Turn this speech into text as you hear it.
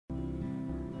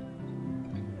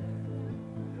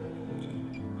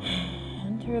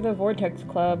Enter the Vortex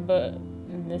Club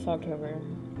this October.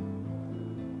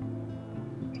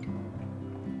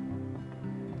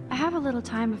 I have a little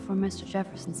time before Mr.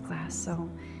 Jefferson's class, so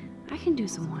I can do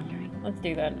some wandering. Let's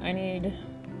do that. I need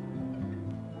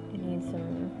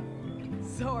some...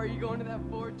 So are you going to that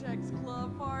Vortex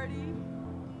Club party?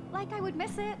 Like I would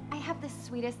miss it. I have the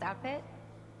sweetest outfit.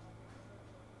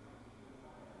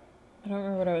 I don't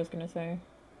remember what I was gonna say.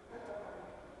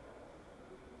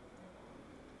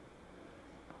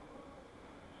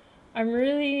 I'm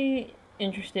really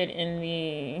interested in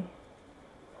the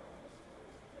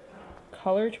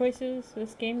color choices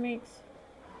this game makes.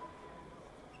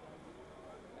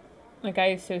 Like, I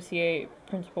associate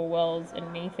Principal Wells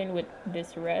and Nathan with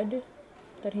this red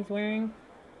that he's wearing.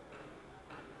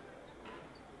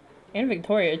 And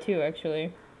Victoria, too,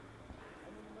 actually.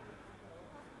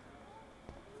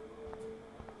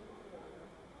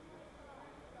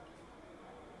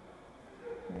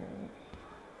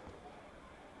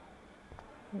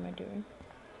 What am I doing?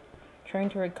 Trying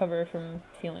to recover from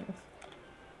feelings.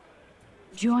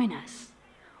 Join us,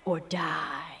 or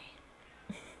die.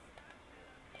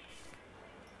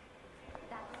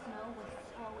 That snow was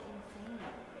so insane.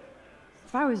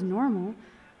 If I was normal,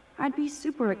 I'd be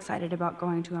super excited about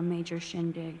going to a major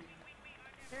shindig.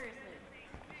 Seriously.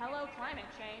 Hello, climate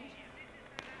change.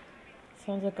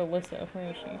 Sounds like Alyssa.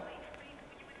 Where is she?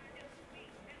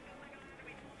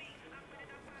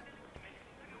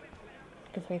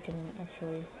 Because I can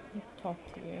actually talk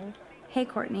to you. Hey,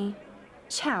 Courtney.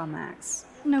 Ciao, Max.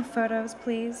 No photos,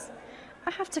 please.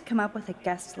 I have to come up with a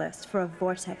guest list for a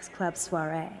Vortex Club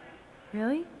soiree.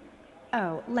 Really?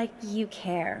 Oh, like you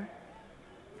care.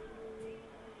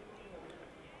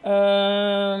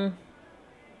 I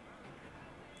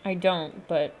don't,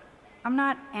 but... I'm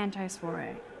not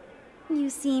anti-soiree. You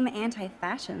seem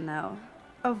anti-fashion, though.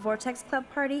 A Vortex Club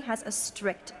party has a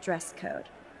strict dress code.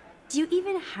 Do you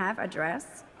even have a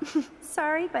dress?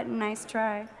 Sorry, but nice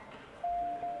try.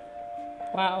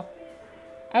 Wow.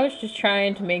 I was just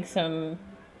trying to make some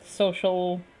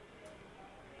social...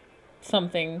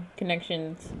 something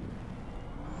connections.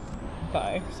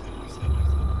 Bye.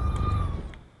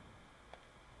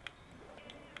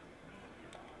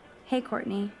 Hey,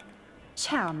 Courtney.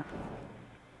 Ciao, Ma.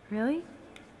 Really?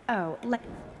 Oh,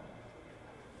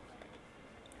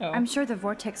 Oh. I'm sure the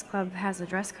Vortex Club has a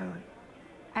dress code.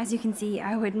 As you can see,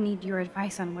 I would need your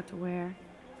advice on what to wear.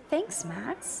 Thanks,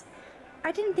 Max.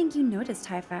 I didn't think you noticed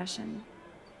high fashion.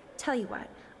 Tell you what,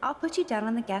 I'll put you down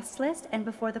on the guest list, and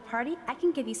before the party, I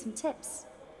can give you some tips.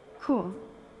 Cool.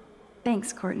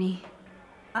 Thanks, Courtney.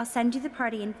 I'll send you the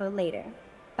party info later.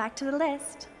 Back to the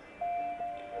list.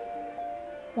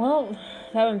 Well,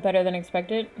 that went better than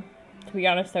expected. To be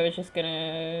honest, I was just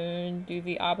gonna do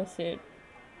the opposite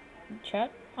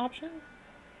chat option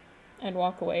and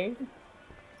walk away,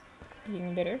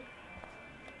 being bitter.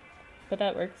 But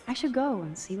that works. I should go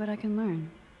and see what I can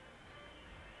learn.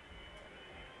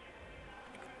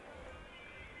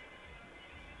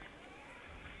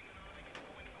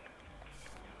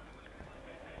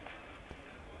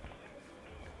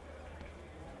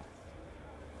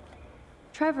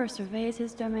 Trevor surveys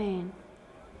his domain.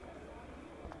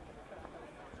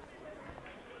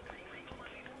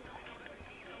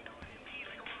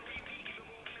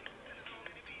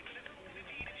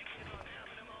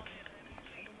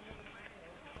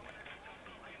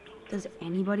 Does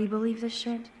anybody believe this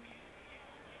shit?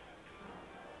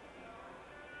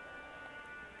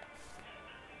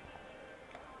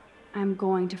 I'm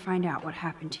going to find out what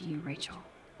happened to you, Rachel.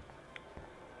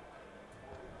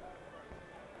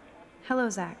 Hello,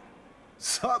 Zach.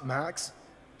 Sup, Max?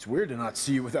 It's weird to not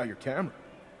see you without your camera.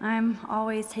 I'm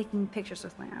always taking pictures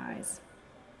with my eyes.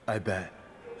 I bet.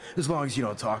 As long as you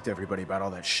don't talk to everybody about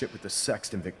all that shit with the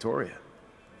sext and Victoria.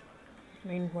 I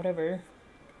mean, whatever.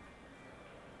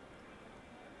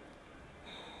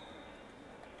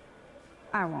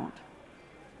 I won't.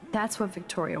 That's what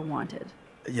Victoria wanted.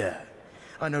 Yeah,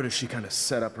 I noticed she kind of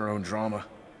set up her own drama,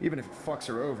 even if it fucks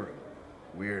her over.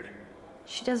 Weird.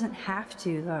 She doesn't have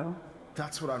to, though.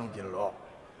 That's what I don't get at all.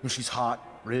 When she's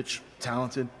hot, rich,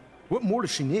 talented, what more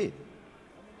does she need?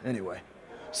 Anyway,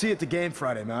 see you at the game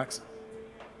Friday, Max.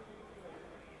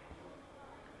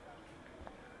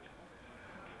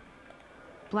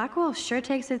 Blackwell sure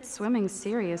takes its swimming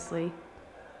seriously.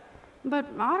 But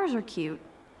otters are cute.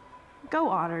 Go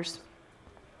otters.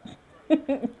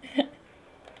 Look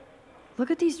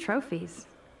at these trophies.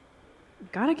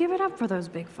 Gotta give it up for those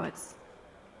Bigfoots.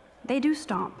 They do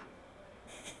stomp.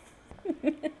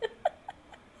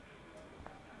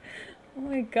 Oh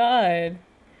my god.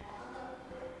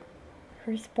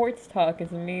 Her sports talk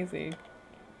is amazing.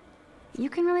 You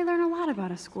can really learn a lot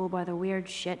about a school by the weird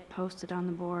shit posted on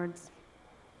the boards.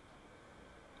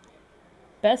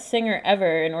 Best singer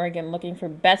ever in Oregon looking for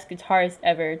best guitarist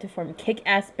ever to form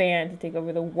kick-ass band to take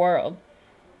over the world.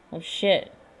 Oh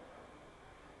shit.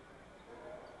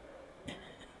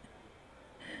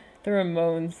 The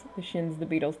Ramones, the Shins, the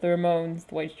Beatles, the Ramones,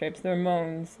 the White Stripes, the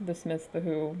Ramones, the Smiths, the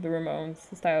Who, the Ramones,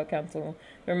 the Style Council,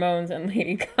 the Ramones, and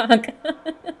Lady Gaga.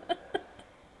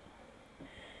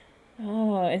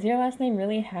 Oh, is your last name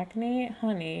really Hackney?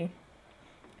 Honey,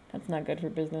 that's not good for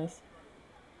business.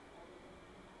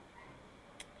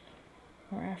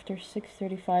 Or after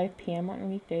 6:35 p.m. on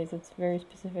weekdays. It's very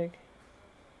specific.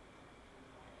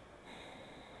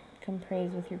 Come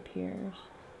praise with your peers.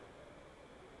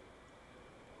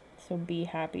 So be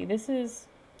happy.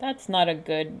 That's not a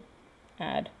good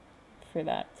ad for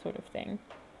that sort of thing.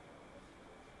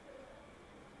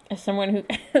 As someone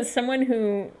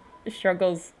who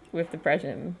struggles with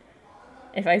depression,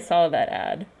 if I saw that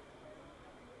ad,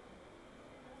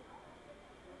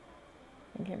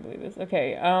 I can't believe this.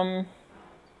 Okay,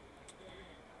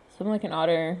 swim like an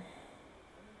otter.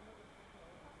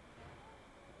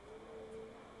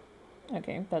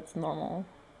 Okay, that's normal.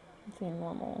 It's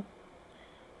normal.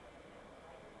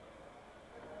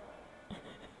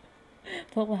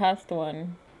 The last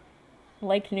one.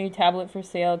 Like new tablet for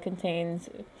sale, contains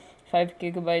 5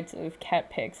 gigabytes of cat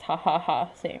pics. Ha ha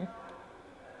ha. Same.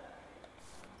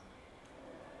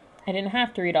 I didn't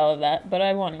have to read all of that, but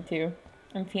I wanted to.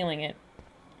 I'm feeling it.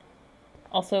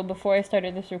 Also, before I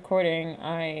started this recording,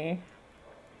 I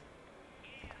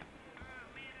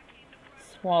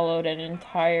swallowed an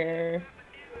entire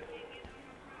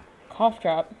cough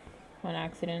drop on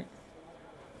accident.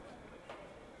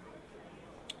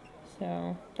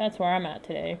 So, that's where I'm at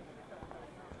today.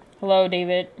 Hello,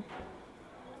 David.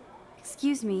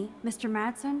 Excuse me, Mr.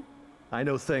 Madsen? I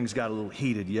know things got a little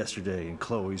heated yesterday in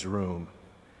Chloe's room.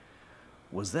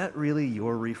 Was that really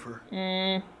your reefer?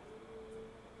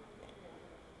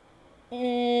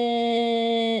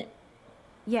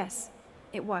 Yes,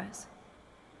 it was.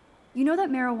 You know that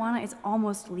marijuana is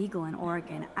almost legal in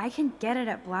Oregon. I can get it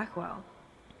at Blackwell.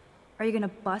 Are you gonna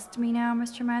bust me now,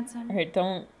 Mr. Madsen? Alright,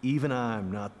 don't... Even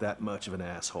I'm not that much of an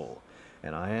asshole.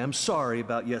 And I am sorry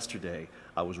about yesterday.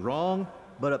 I was wrong,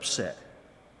 but upset.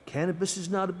 Cannabis is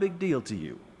not a big deal to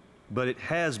you, but it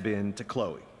has been to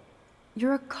Chloe.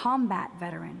 You're a combat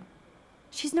veteran.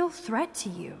 She's no threat to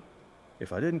you.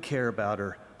 If I didn't care about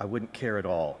her, I wouldn't care at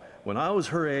all. When I was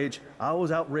her age, I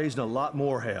was out raising a lot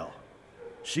more hell.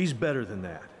 She's better than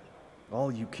that.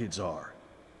 All you kids are.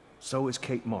 So is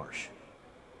Kate Marsh.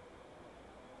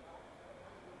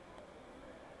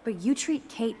 But you treat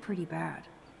Kate pretty bad.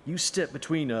 You stepped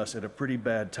between us at a pretty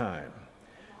bad time.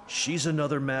 She's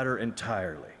another matter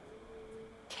entirely.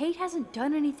 Kate hasn't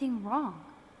done anything wrong.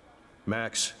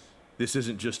 Max, this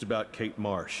isn't just about Kate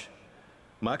Marsh.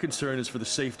 My concern is for the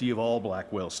safety of all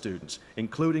Blackwell students,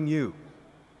 including you.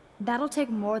 That'll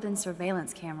take more than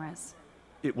surveillance cameras.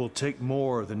 It will take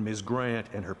more than Ms. Grant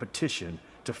and her petition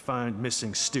to find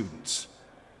missing students.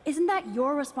 Isn't that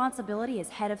your responsibility as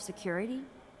head of security?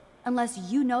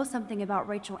 Unless you know something about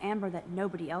Rachel Amber that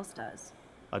nobody else does.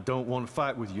 I don't want to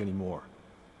fight with you anymore.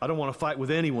 I don't want to fight with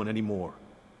anyone anymore.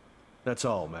 That's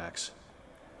all, Max.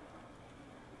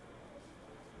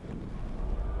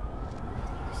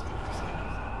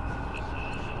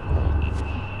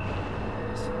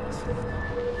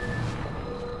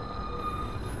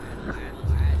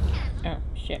 Oh,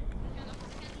 shit.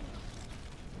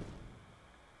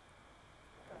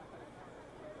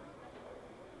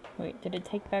 Wait, did it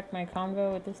take back my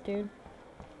convo with this dude?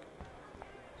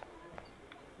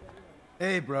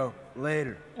 Hey, bro.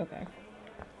 Later. Okay.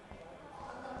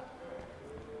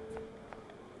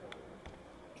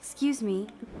 Excuse me.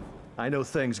 I know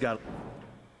things got...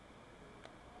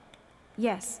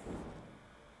 Yes,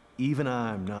 Even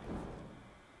I'm not...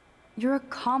 you're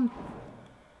a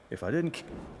If I didn't...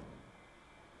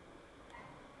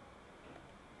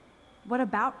 What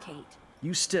about Kate?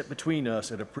 You stepped between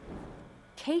us at a...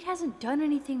 Kate hasn't done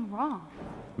anything wrong.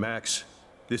 Max,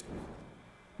 this...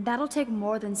 That'll take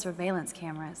more than surveillance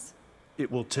cameras.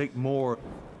 It will take more...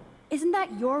 Isn't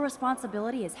that your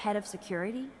responsibility as head of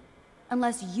security?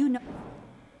 Unless you know...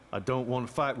 I don't want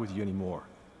to fight with you anymore.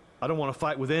 I don't want to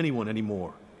fight with anyone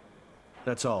anymore.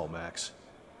 That's all, Max.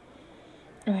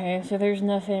 Okay, so there's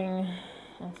nothing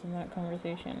else in that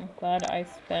conversation. Glad I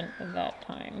spent that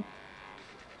time.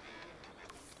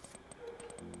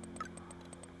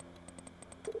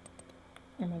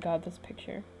 Oh my god, this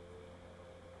picture.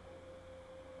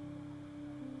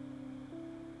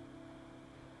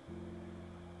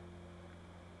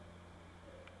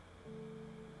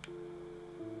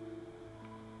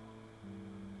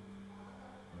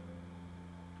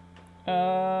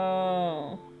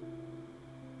 Oh.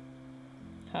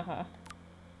 Haha.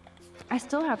 I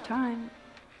still have time.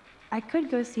 I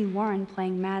could go see Warren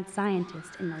playing mad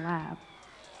scientist in the lab.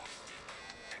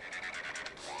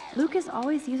 Luke is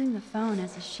always using the phone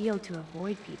as a shield to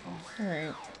avoid people.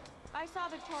 Alright. I saw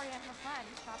Victoria and her friends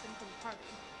shopping for the party.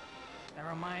 That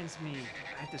reminds me,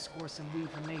 I have to score some weed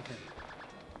for Nathan.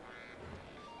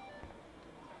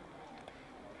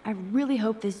 I really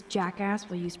hope this jackass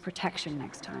will use protection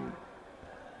next time.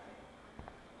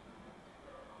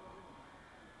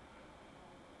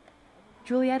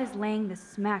 Juliet is laying the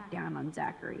smackdown on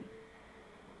Zachary.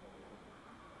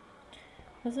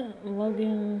 Wasn't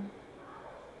Logan...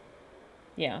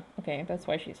 Yeah, okay, that's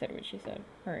why she said what she said.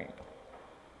 Alright.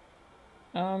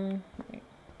 Wait.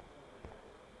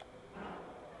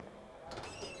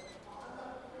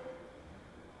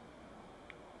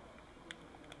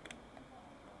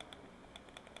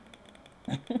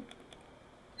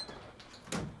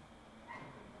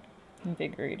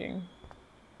 Invigorating.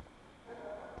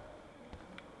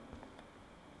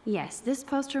 Yes, this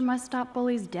poster must stop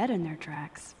bullies dead in their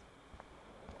tracks.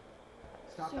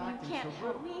 Stop So you acting can't so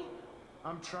help little. me?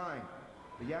 I'm trying,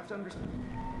 but you have to understand.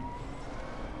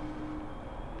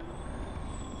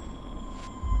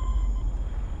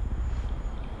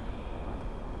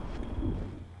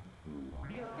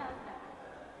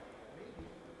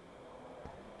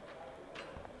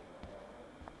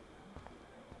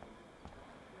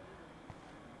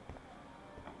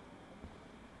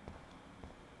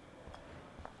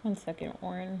 One second,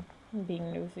 Warren. I'm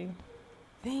being nosy.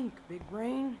 Think, big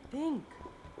brain, think.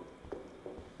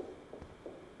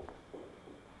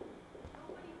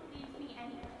 Nobody believes me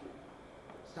anyway.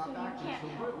 Stop So you acting can't so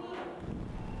help little. me?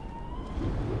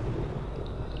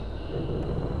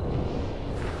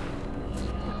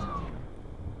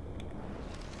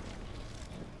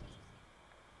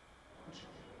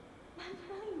 That's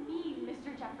really mean,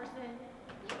 Mr. Jefferson.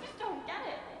 You just don't get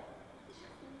it. Just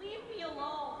leave me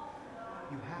alone.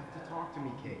 You have to talk to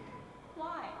me, Kate.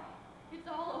 Why? It's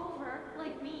all over,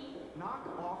 like me. Knock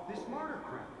off this martyr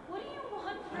crap. What do you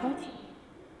want from me?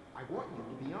 I want you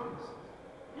to be honest.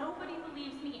 Nobody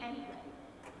believes me anyway.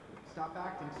 Stop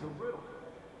acting so brittle.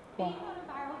 Being on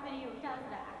a viral video does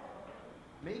that.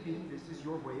 Maybe this is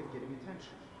your way of getting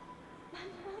attention.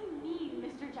 That's really mean,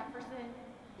 Mr. Jefferson.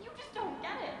 You just don't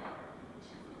get it.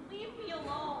 Just leave me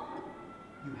alone.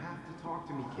 You have to talk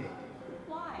to me, Kate.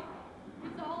 Why?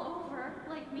 It's all over,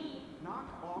 like me. Knock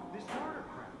off this martyr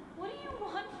crap. What do you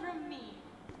want from me?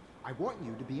 I want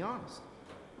you to be honest.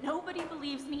 Nobody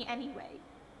believes me anyway.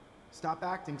 Stop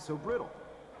acting so brittle.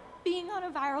 Being on a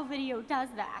viral video does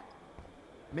that.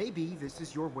 Maybe this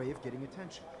is your way of getting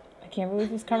attention. I can't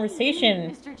believe this conversation.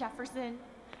 Mr. Jefferson,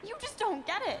 you just don't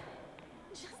get it.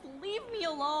 Just leave me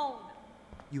alone.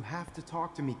 You have to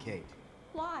talk to me, Kate.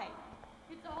 Why?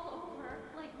 It's all over,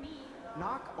 like me.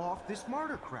 Knock off this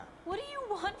martyr crap. What do you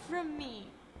want from me?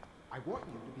 I want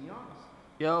you to be honest.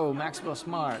 Yo, Maxwell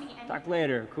Smart. Talk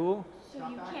later, cool? So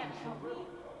you can't help me?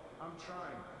 I'm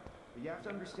trying, but you have to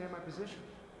understand my position.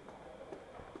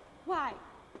 Why?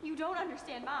 You don't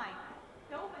understand mine.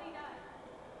 Nobody does.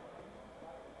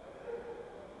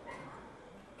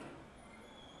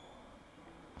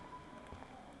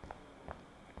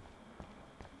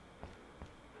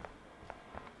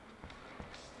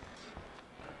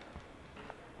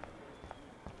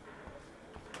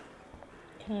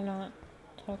 Can I not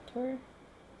talk to her?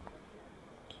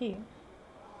 Key.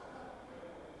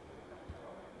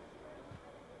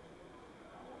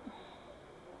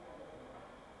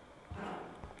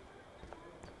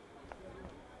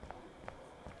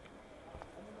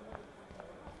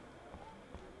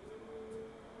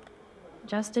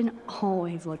 Justin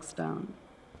always looks stoned.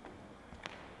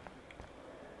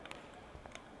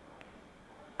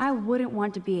 I wouldn't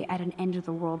want to be at an end of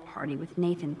the world party with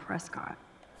Nathan Prescott.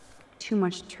 Too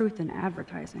much truth in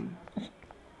advertising.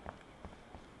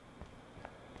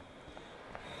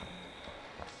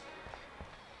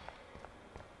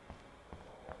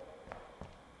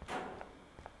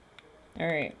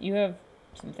 Alright, you have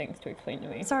some things to explain to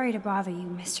me. Sorry to bother you,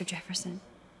 Mr. Jefferson.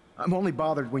 I'm only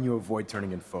bothered when you avoid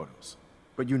turning in photos.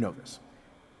 But you know this.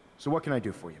 So what can I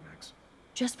do for you, Max?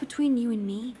 Just between you and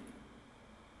me,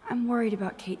 I'm worried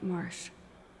about Kate Marsh.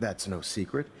 That's no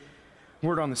secret.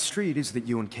 Word on the street is that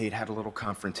you and Kate had a little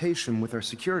confrontation with our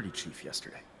security chief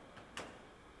yesterday.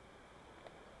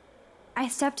 I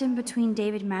stepped in between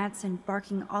David Madsen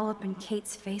barking all up in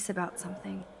Kate's face about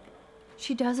something.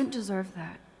 She doesn't deserve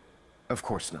that. Of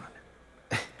course not.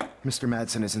 Mr.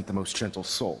 Madsen isn't the most gentle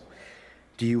soul.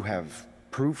 Do you have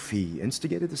proof he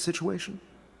instigated the situation?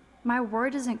 My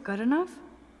word isn't good enough?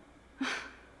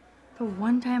 The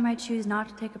one time I choose not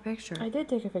to take a picture. I did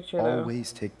take a picture though.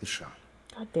 Always take the shot.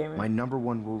 God damn it. My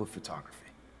 #1 rule of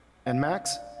photography. And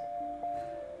Max,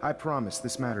 I promise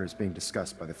this matter is being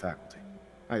discussed by the faculty.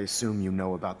 I assume you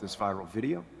know about this viral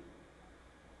video?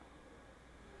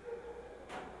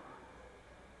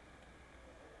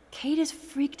 Kate is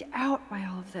freaked out by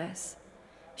all of this.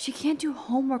 She can't do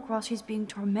homework while she's being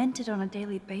tormented on a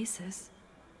daily basis.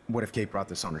 What if Kate brought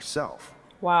this on herself?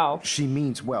 Wow. She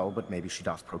means well, but maybe she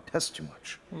doth protest too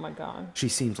much. Oh my god. She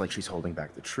seems like she's holding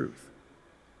back the truth.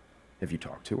 Have you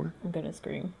talked to her? I'm gonna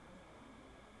scream.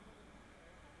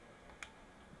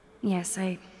 Yes,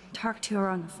 I talked to her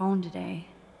on the phone today.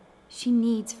 She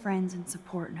needs friends and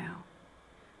support now.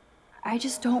 I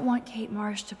just don't want Kate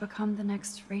Marsh to become the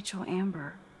next Rachel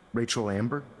Amber. Rachel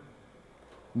Amber?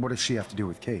 What does she have to do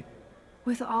with Kate?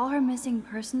 With all her missing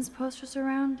persons posters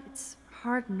around, it's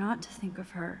hard not to think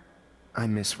of her. I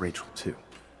miss Rachel too.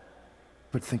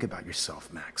 But think about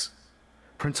yourself, Max.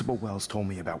 Principal Wells told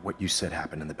me about what you said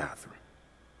happened in the bathroom.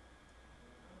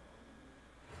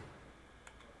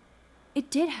 It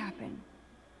did happen.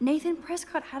 Nathan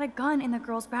Prescott had a gun in the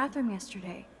girls' bathroom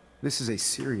yesterday. This is a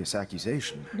serious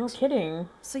accusation, Max. No kidding.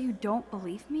 So you don't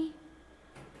believe me?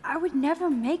 I would never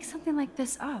make something like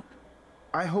this up.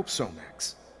 I hope so,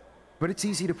 Max. But it's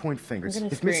easy to point fingers. I'm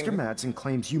gonna If Mr. scream. Madsen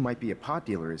claims you might be a pot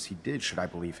dealer as he did, should I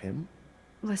believe him?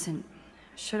 Listen,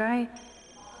 should I?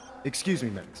 Excuse me,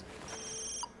 Max.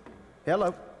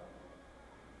 Hello?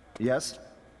 Yes?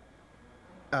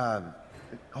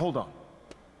 Hold on.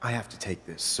 I have to take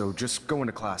this, so just go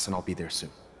into class and I'll be there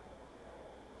soon.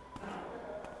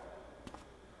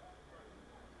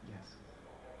 Yes.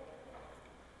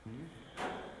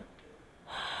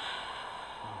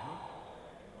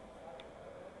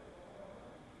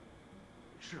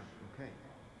 Sure, okay.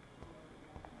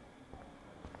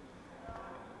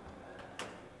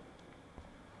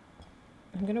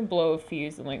 I'm gonna blow a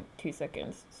fuse in like 2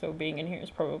 seconds, so being in here is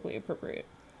probably appropriate.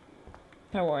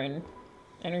 Hi, Warren.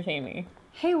 Entertain me.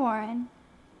 Hey, Warren.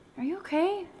 Are you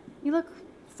okay? You look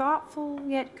thoughtful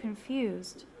yet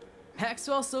confused.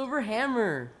 Maxwell Silver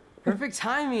Hammer. Perfect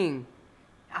timing.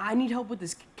 I need help with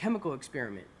this chemical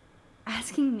experiment.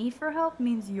 Asking me for help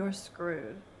means you're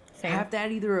screwed. I have to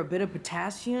add either a bit of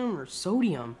potassium or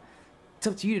sodium. It's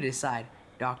up to you to decide,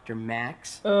 Dr.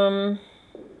 Max. I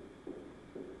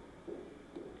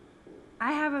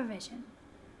have a vision.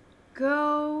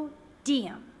 Go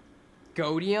Diem.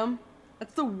 Godium?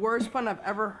 That's the worst pun I've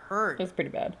ever heard. That's pretty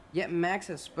bad. Yet Max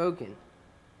has spoken.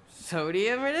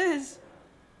 Sodium it is.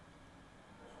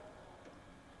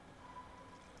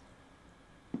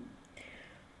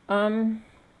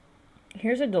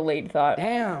 Here's a delayed thought.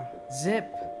 Damn.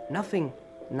 Zip. Nothing.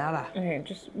 Nada. Okay,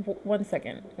 just 1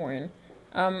 second, Warren.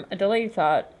 A delayed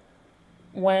thought.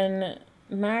 When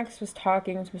Max was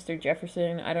talking to Mr.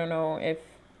 Jefferson, I don't know if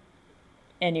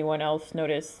anyone else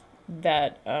noticed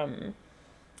that,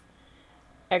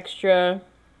 extra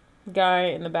guy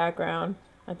in the background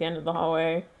at the end of the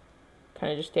hallway,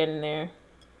 kind of just standing there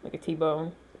like a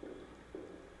T-bone.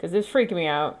 Because this freaked me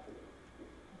out,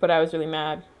 but I was really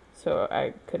mad, so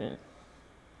I couldn't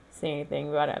say anything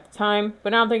about it at the time. But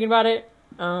now I'm thinking about it,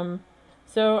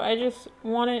 so I just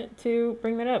wanted to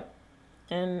bring that up,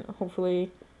 and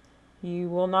hopefully you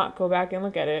will not go back and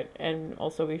look at it and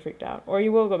also be freaked out, or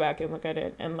you will go back and look at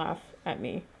it and laugh at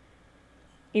me.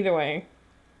 Either way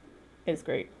is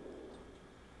great.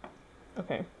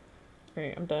 Okay.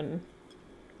 Alright, I'm done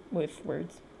with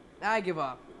words. I give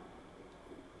up.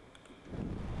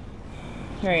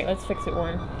 Alright, let's fix it,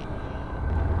 Warren.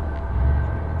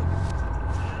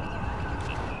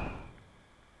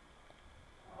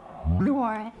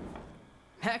 Warren.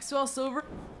 Maxwell Silver?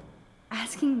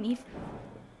 Asking me.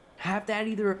 Have to add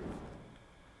either.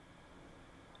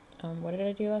 What did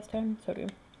I do last time?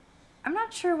 Sodium. I'm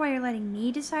not sure why you're letting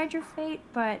me decide your fate,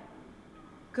 but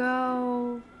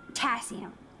go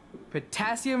potassium.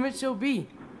 Potassium it shall be.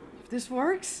 If this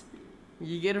works,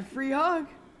 you get a free hug.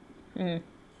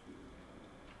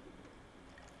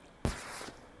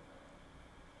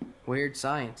 Weird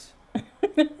science.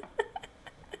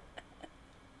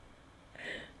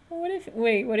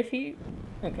 What if he...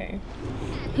 Okay.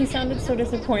 He sounded so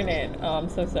disappointed. Oh, I'm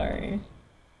so sorry.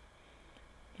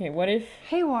 Okay, what if...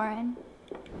 Hey, Warren.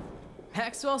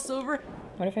 Maxwell Silver?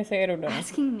 What if I say I don't know?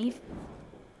 Asking me.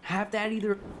 Have to add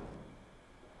either.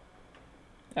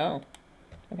 Oh.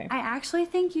 Okay. I actually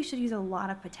think you should use a lot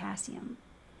of potassium.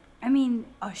 I mean,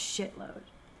 a shitload.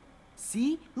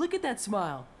 See? Look at that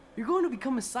smile. You're going to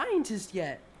become a scientist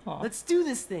yet. Aw. Let's do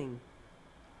this thing.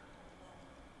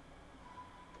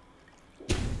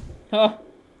 Oh.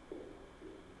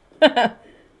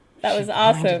 That was She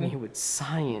blinded awesome. me with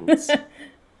science.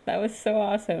 That was so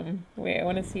awesome. Wait, I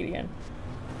want to see it again.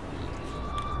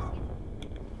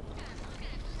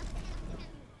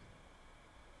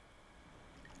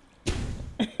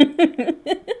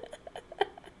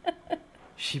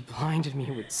 She blinded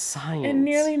me with science. It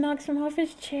nearly knocks him off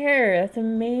his chair. That's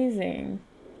amazing.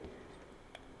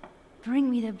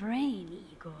 Bring me the brain,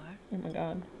 Igor. Oh my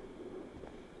god.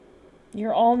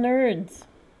 You're all nerds.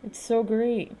 It's so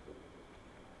great.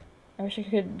 I wish I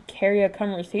could carry a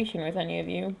conversation with any of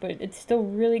you, but it's still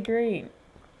really great.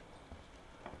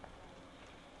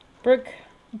 Brooke,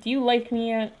 do you like me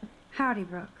yet? Howdy,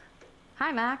 Brooke.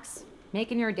 Hi, Max.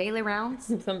 Making your daily rounds?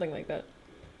 Something like that.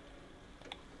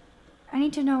 I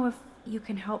need to know if you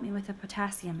can help me with a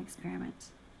potassium experiment.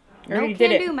 I already No did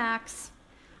can it. do, Max.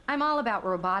 I'm all about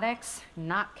robotics,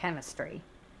 not chemistry.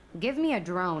 Give me a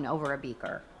drone over a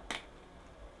beaker.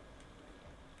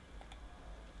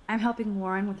 I'm helping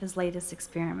Warren with his latest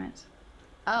experiment.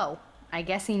 Oh, I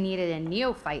guess he needed a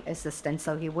neophyte assistant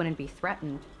so he wouldn't be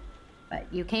threatened. But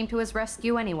you came to his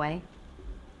rescue anyway.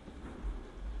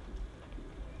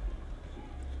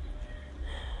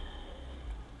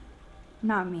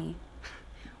 Not me.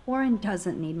 Warren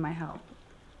doesn't need my help.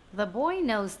 The boy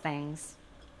knows things.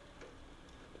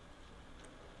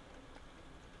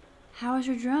 How is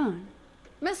your drone?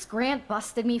 Miss Grant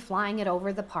busted me flying it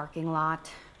over the parking lot.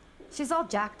 She's all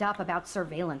jacked up about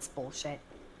surveillance bullshit.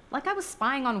 Like I was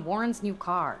spying on Warren's new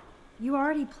car. You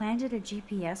already planted a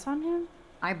GPS on him?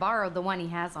 I borrowed the one he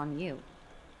has on you.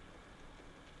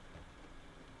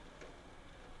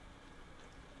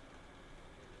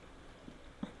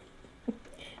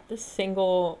 The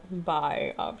single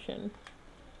buy option.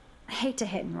 I hate to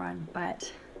hit and run,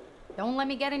 but Don't let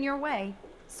me get in your way.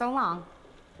 So long.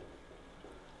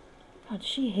 God,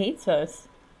 she hates us.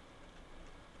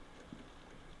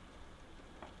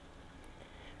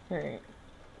 Alright.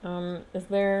 Is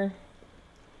there...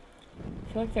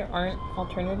 I feel like there aren't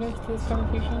alternatives to this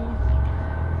conversation.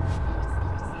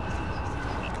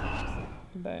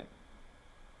 But...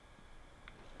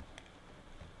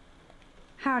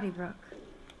 howdy, Brooke.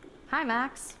 Hi,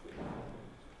 Max.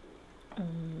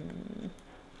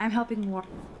 I'm helping Warren.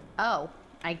 Oh,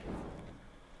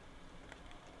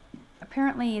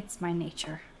 Apparently, it's my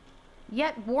nature.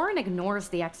 Yet Warren ignores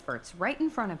the experts right in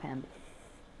front of him.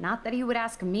 Not that he would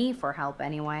ask me for help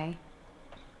anyway.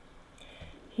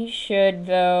 He should,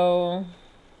 though.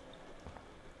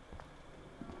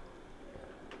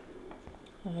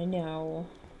 I know.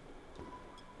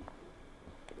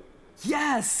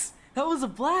 Yes! That was a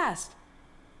blast!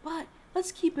 But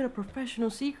let's keep it a professional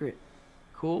secret.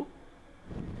 Cool?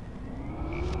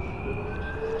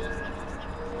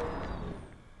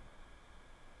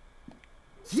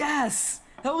 Yes!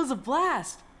 That was a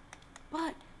blast!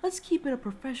 But let's keep it a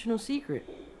professional secret.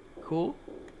 Cool?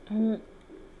 Trying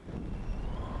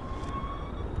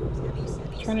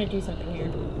to do something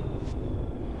here.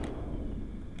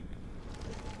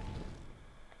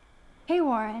 Hey,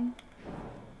 Warren.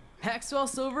 Maxwell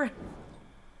Silver,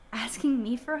 Asking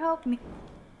me for help?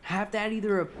 have that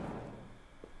either a...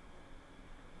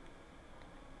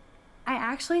 I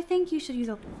actually think you should use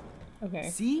a... Okay.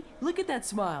 See? Look at that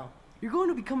smile. You're going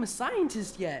to become a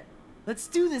scientist yet. Let's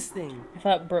do this thing. I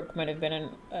thought Brooke might have been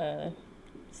a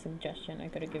suggestion I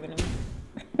could have given him.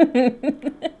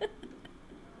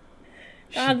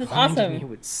 God, that's awesome. Me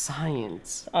with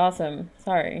science. It's awesome.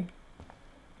 Sorry.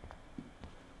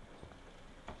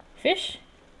 Fish?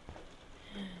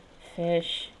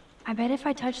 Fish. I bet if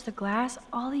I touch the glass,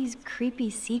 all these creepy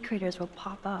sea critters will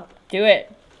pop up. Do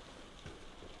it.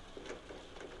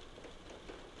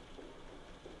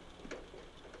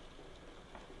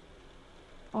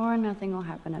 Or nothing will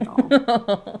happen at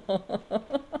all.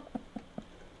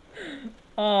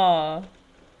 Aw.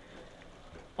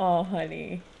 Oh,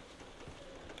 honey.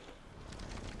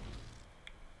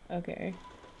 Okay.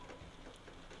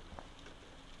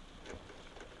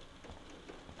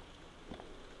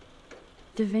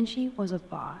 Da Vinci was a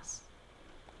boss.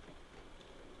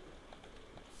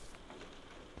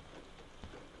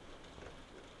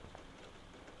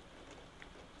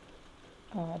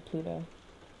 Pluto.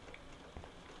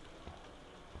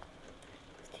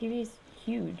 This TV's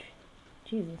huge.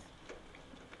 Jesus.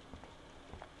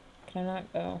 Can I not?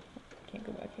 Oh, I can't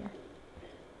go back here.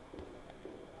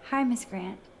 Hi, Miss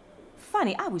Grant.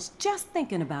 Funny, I was just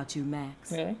thinking about you,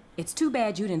 Max. Really? It's too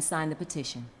bad you didn't sign the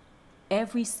petition.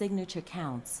 Every signature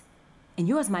counts, and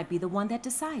yours might be the one that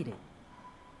decided.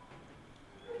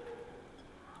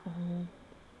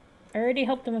 I already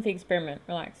helped him with the experiment.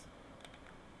 Relax.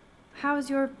 How's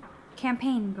your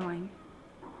campaign going?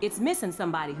 It's missing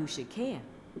somebody who should care.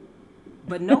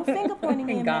 But no finger pointing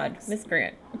Thank here, God, Max. Miss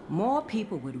Grant. More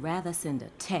people would rather send a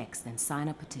text than sign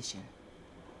a petition.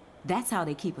 That's how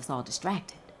they keep us all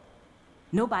distracted.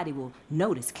 Nobody will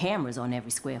notice cameras on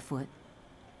every square foot.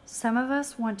 Some of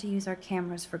us want to use our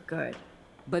cameras for good.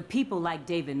 But people like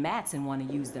David Mattson want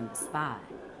to use them to spy.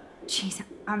 Jeez,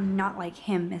 I'm not like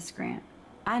him, Miss Grant.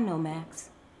 I know, Max.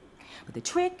 But the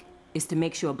trick is to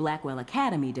make sure Blackwell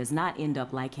Academy does not end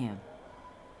up like him.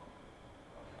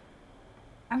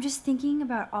 I'm just thinking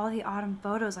about all the autumn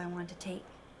photos I want to take.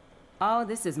 Oh,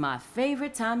 this is my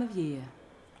favorite time of year.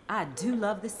 I do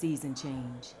love the season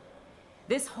change.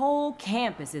 This whole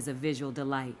campus is a visual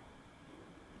delight.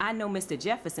 I know Mr.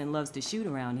 Jefferson loves to shoot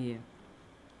around here.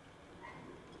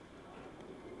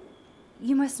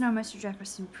 You must know Mr.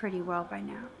 Jefferson pretty well by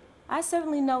now. I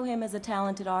certainly know him as a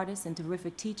talented artist and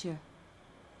terrific teacher.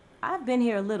 I've been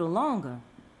here a little longer,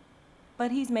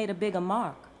 but he's made a bigger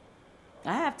mark.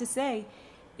 I have to say,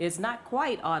 it's not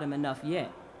quite autumn enough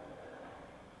yet.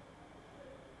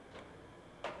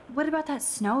 What about that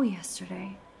snow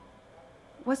yesterday?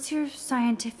 What's your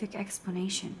scientific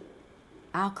explanation?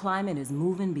 Our climate is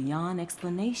moving beyond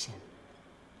explanation.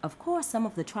 Of course, some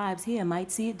of the tribes here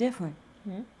might see it different.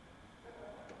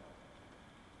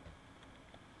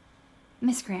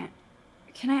 Miss Grant,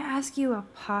 can I ask you a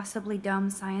possibly dumb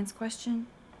science question?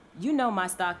 You know my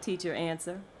stock teacher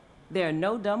answer. There are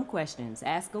no dumb questions.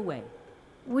 Ask away.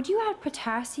 Would you add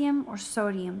potassium or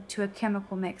sodium to a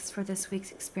chemical mix for this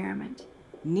week's experiment?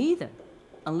 Neither,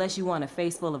 unless you want a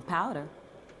face full of powder.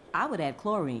 I would add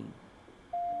chlorine.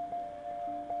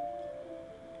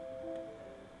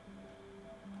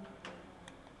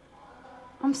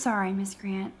 I'm sorry, Miss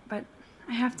Grant, but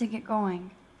I have to get going.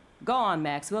 Go on,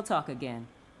 Max. We'll talk again.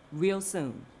 Real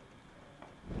soon.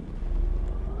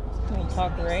 We'll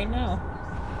talk right now.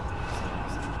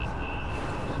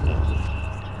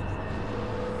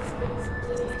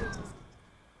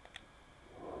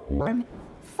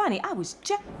 Funny, I was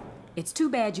just... It's too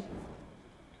bad you...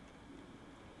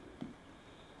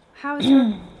 How's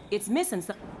your... It's missing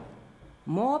some...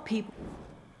 More people...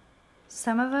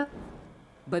 Some of it?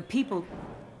 But people...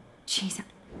 Jeez.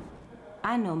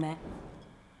 I know, Matt.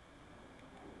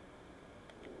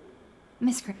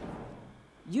 Miss Grant,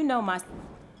 You know my...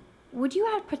 would you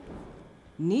add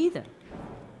Neither.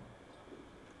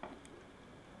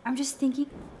 I'm just thinking...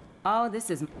 Oh,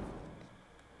 this is...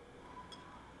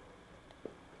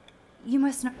 You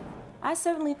must know... I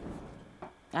certainly...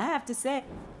 I have to say...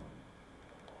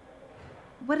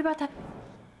 What about that...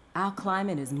 Our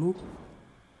climate is moving.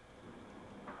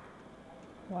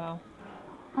 Wow.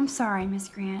 I'm sorry, Miss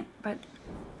Grant, but...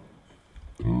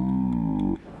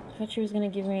 I thought she was gonna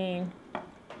give me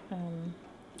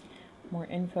more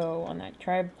info on that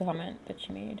tribe comment that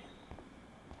she made.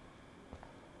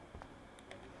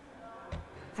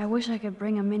 I wish I could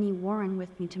bring a mini Warren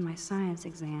with me to my science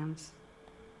exams.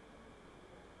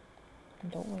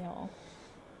 Don't we all?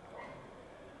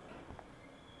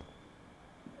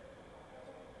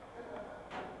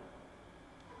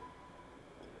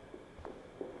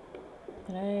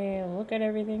 Did I look at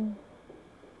everything?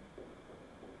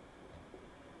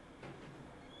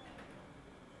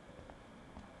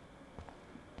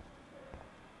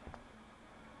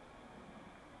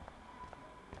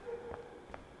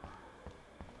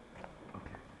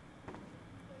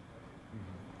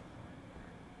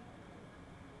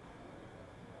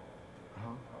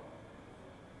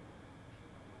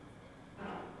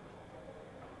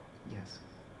 Yes.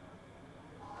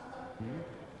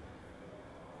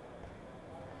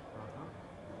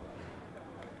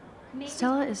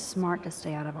 Stella is smart to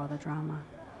stay out of all the drama.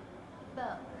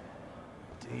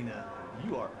 Dina,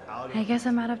 you are out I guess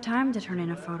I'm out of time to turn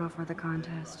in a photo for the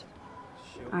contest.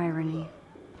 Irony.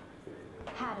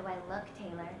 How do I look,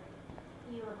 Taylor?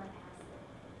 You look like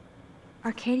ass.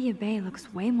 Arcadia Bay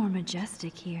looks way more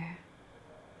majestic here.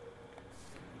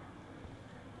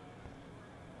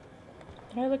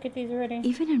 Did I look at these already?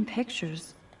 Even in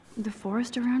pictures, the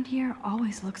forest around here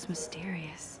always looks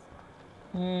mysterious.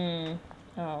 Oh,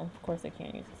 of course I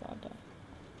can't use this laptop.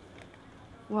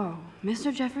 Whoa,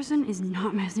 Mr. Jefferson is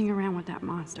not messing around with that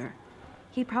monster.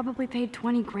 He probably paid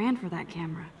 20 grand for that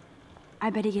camera. I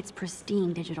bet he gets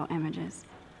pristine digital images.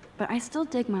 But I still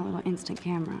dig my little instant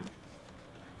camera.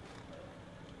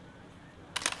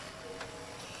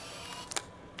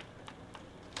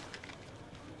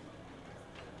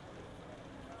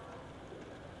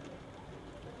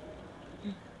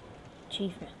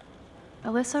 Achievement.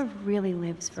 Alyssa really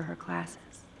lives for her classes.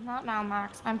 Not now,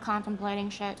 Max. I'm contemplating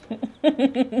shit.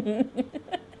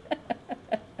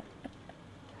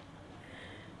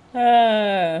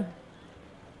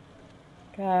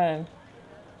 God.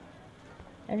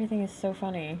 Everything is so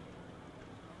funny.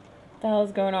 What the hell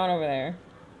is going on over there?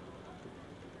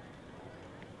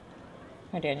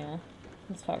 Hi, Daniel.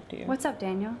 Let's talk to you. What's up,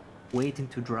 Daniel? Waiting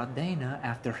to draw Dana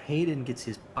after Hayden gets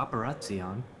his paparazzi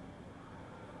on.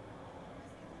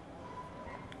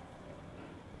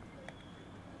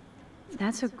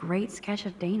 That's a great sketch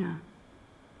of Dana.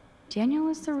 Daniel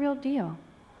is the real deal.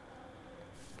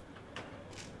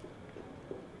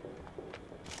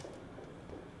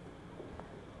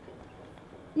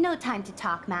 No time to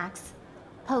talk, Max.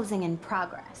 Posing in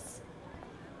progress.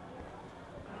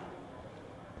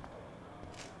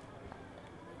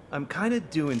 I'm kind of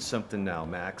doing something now,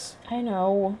 Max. I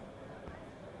know.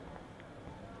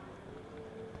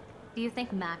 Do you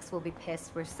think Max will be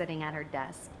pissed we're sitting at her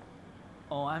desk?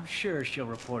 Oh, I'm sure she'll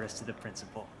report us to the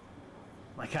principal.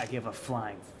 Like I give a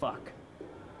flying fuck.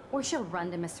 Or she'll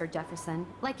run to Mr. Jefferson,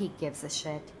 like he gives a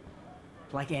shit.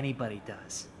 Like anybody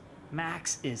does.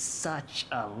 Max is such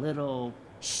a little...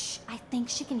 Shh, I think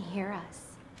she can hear us.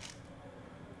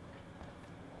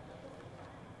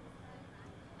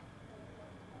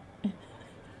 Did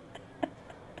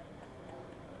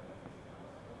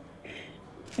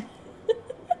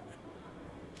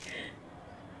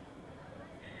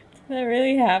that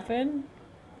really happen?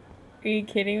 Are you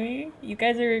kidding me? You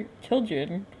guys are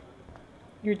children.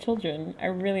 You're children. I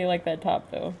really like that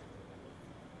top, though.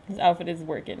 His outfit is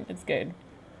working. It's good.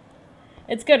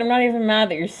 It's good. I'm not even mad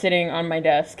that you're sitting on my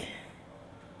desk.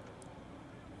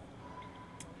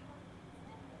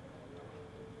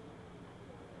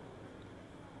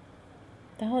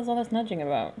 The hell is all this nudging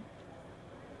about?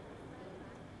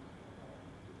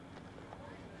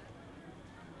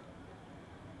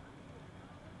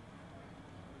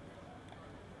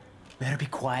 Better be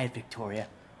quiet, Victoria.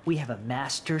 We have a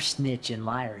master snitch and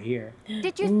liar here.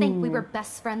 Did you think we were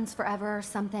best friends forever or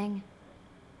something?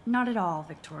 Not at all,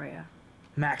 Victoria.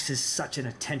 Max is such an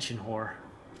attention whore.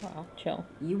 Wow, chill.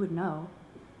 You would know.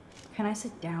 Can I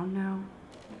sit down now?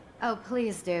 Oh,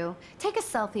 please do. Take a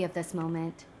selfie of this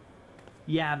moment.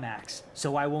 Yeah, Max,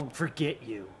 so I won't forget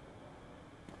you.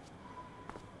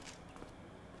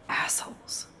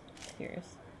 Assholes.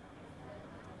 Serious.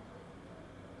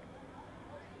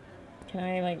 Can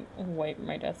I, like, wipe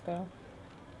my desk off?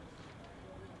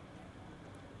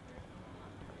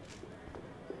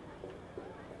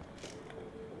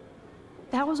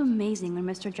 That was amazing when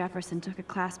Mr. Jefferson took a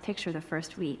class picture the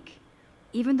first week.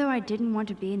 Even though I didn't want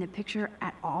to be in the picture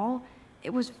at all,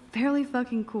 it was fairly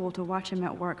fucking cool to watch him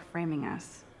at work framing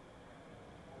us.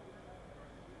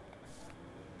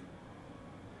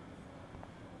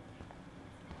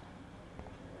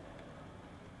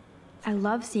 I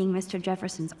love seeing Mr.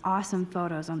 Jefferson's awesome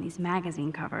photos on these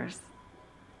magazine covers.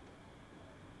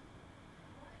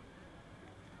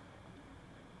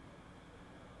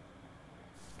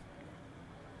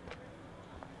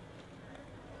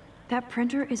 That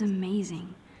printer is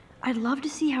amazing. I'd love to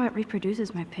see how it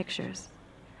reproduces my pictures.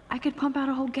 I could pump out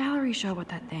a whole gallery show with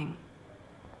that thing.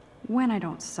 When I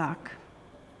don't suck.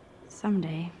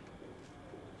 Someday.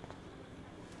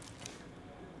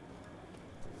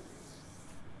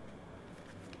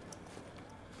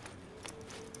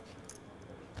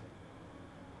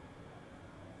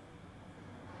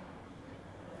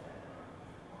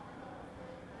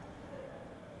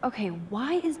 Okay,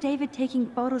 why is David taking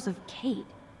photos of Kate?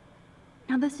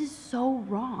 Now this is so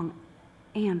wrong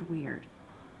and weird.